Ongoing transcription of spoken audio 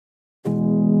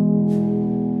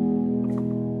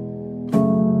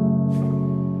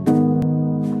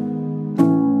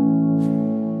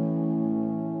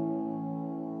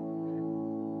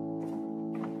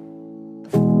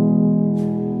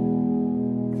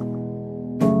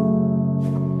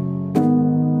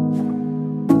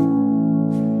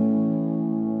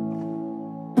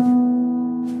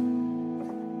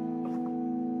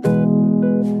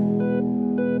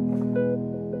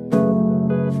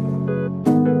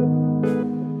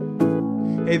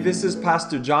Hey, this is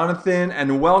Pastor Jonathan,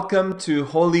 and welcome to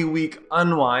Holy Week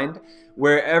Unwind,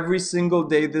 where every single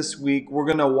day this week we're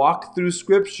going to walk through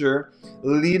Scripture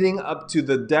leading up to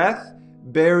the death,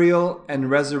 burial, and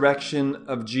resurrection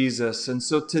of Jesus. And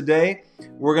so today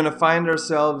we're going to find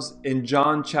ourselves in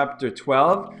John chapter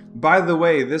 12. By the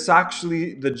way,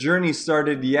 the journey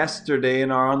started yesterday in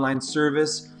our online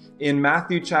service in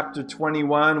Matthew chapter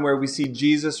 21, where we see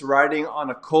Jesus riding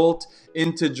on a colt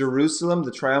into Jerusalem,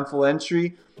 the triumphal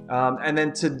entry. And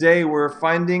then today we're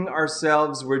finding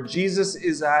ourselves where Jesus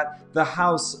is at the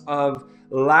house of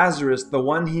Lazarus, the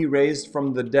one he raised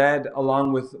from the dead,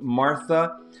 along with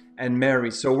Martha and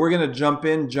Mary. So we're going to jump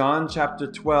in John chapter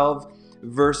 12,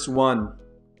 verse 1.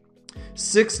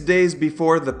 6 days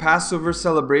before the Passover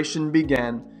celebration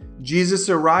began, Jesus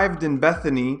arrived in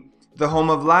Bethany, the home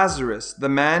of Lazarus, the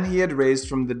man he had raised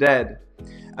from the dead.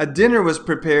 A dinner was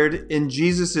prepared in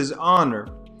Jesus' honor.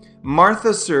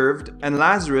 Martha served, and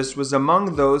Lazarus was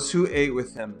among those who ate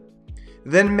with him.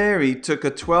 Then Mary took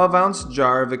a 12-ounce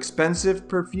jar of expensive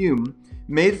perfume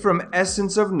made from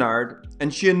essence of nard,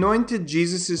 and she anointed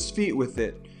Jesus' feet with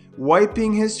it,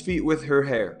 wiping his feet with her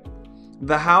hair.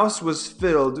 The house was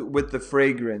filled with the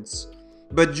fragrance.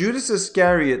 But Judas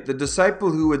Iscariot, the disciple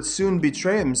who would soon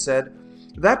betray him, said,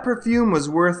 "That perfume was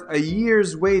worth a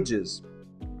year's wages.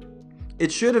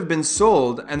 It should have been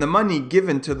sold and the money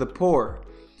given to the poor."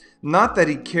 Not that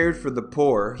he cared for the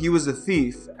poor. He was a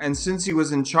thief, and since he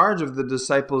was in charge of the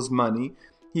disciples' money,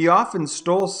 he often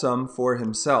stole some for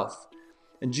himself.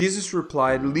 And Jesus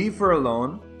replied, "Leave her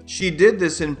alone. She did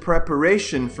this in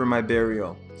preparation for my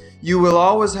burial. You will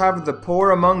always have the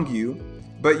poor among you,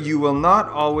 but you will not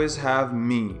always have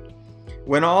me."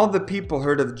 When all the people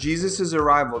heard of Jesus'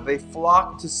 arrival, they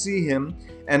flocked to see him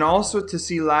and also to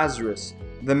see Lazarus,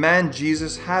 the man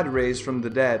Jesus had raised from the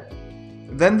dead.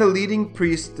 Then the leading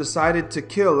priests decided to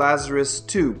kill Lazarus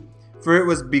too, for it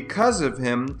was because of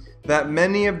him that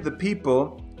many of the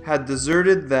people had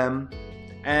deserted them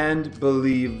and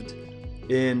believed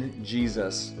in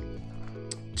Jesus.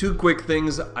 Two quick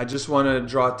things I just want to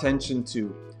draw attention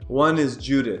to. One is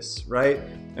Judas, right?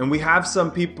 And we have some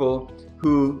people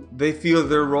who they feel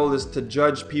their role is to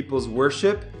judge people's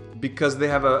worship because they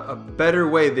have a better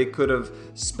way they could have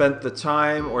spent the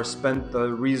time or spent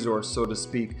the resource, so to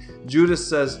speak. Judas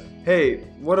says, hey,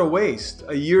 what a waste.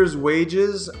 A year's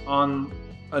wages on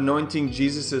anointing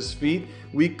Jesus' feet.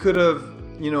 We could have,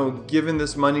 given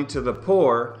this money to the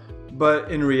poor, but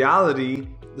in reality,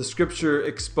 the scripture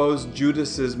exposed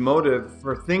Judas's motive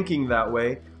for thinking that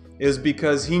way is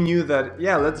because he knew that,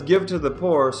 let's give to the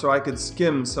poor so I could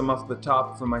skim some off the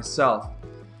top for myself.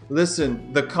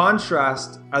 Listen, the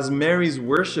contrast as Mary's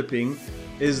worshiping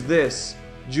is this.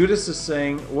 Judas is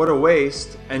saying, what a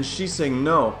waste, and she's saying,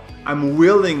 no, I'm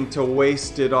willing to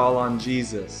waste it all on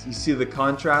Jesus. You see the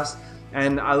contrast?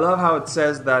 And I love how it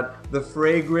says that the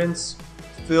fragrance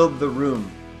filled the room.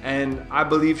 And I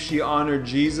believe she honored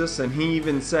Jesus, and he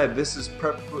even said, this is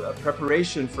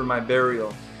preparation for my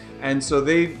burial. And so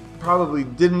they probably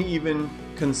didn't even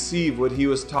conceive what he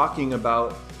was talking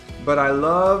about. But I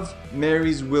love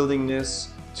Mary's willingness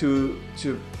to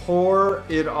pour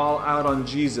it all out on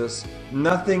Jesus.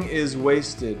 Nothing is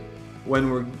wasted when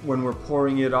we're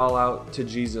pouring it all out to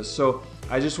Jesus. So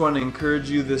I just want to encourage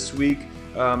you this week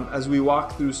as we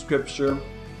walk through Scripture,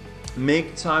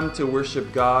 make time to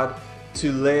worship God,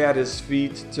 to lay at His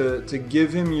feet, to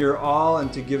give Him your all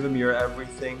and to give Him your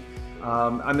everything.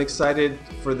 I'm excited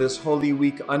for this Holy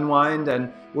Week Unwind,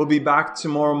 and we'll be back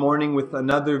tomorrow morning with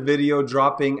another video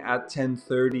dropping at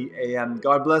 10:30 a.m.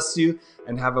 God bless you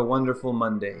and have a wonderful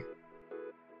Monday.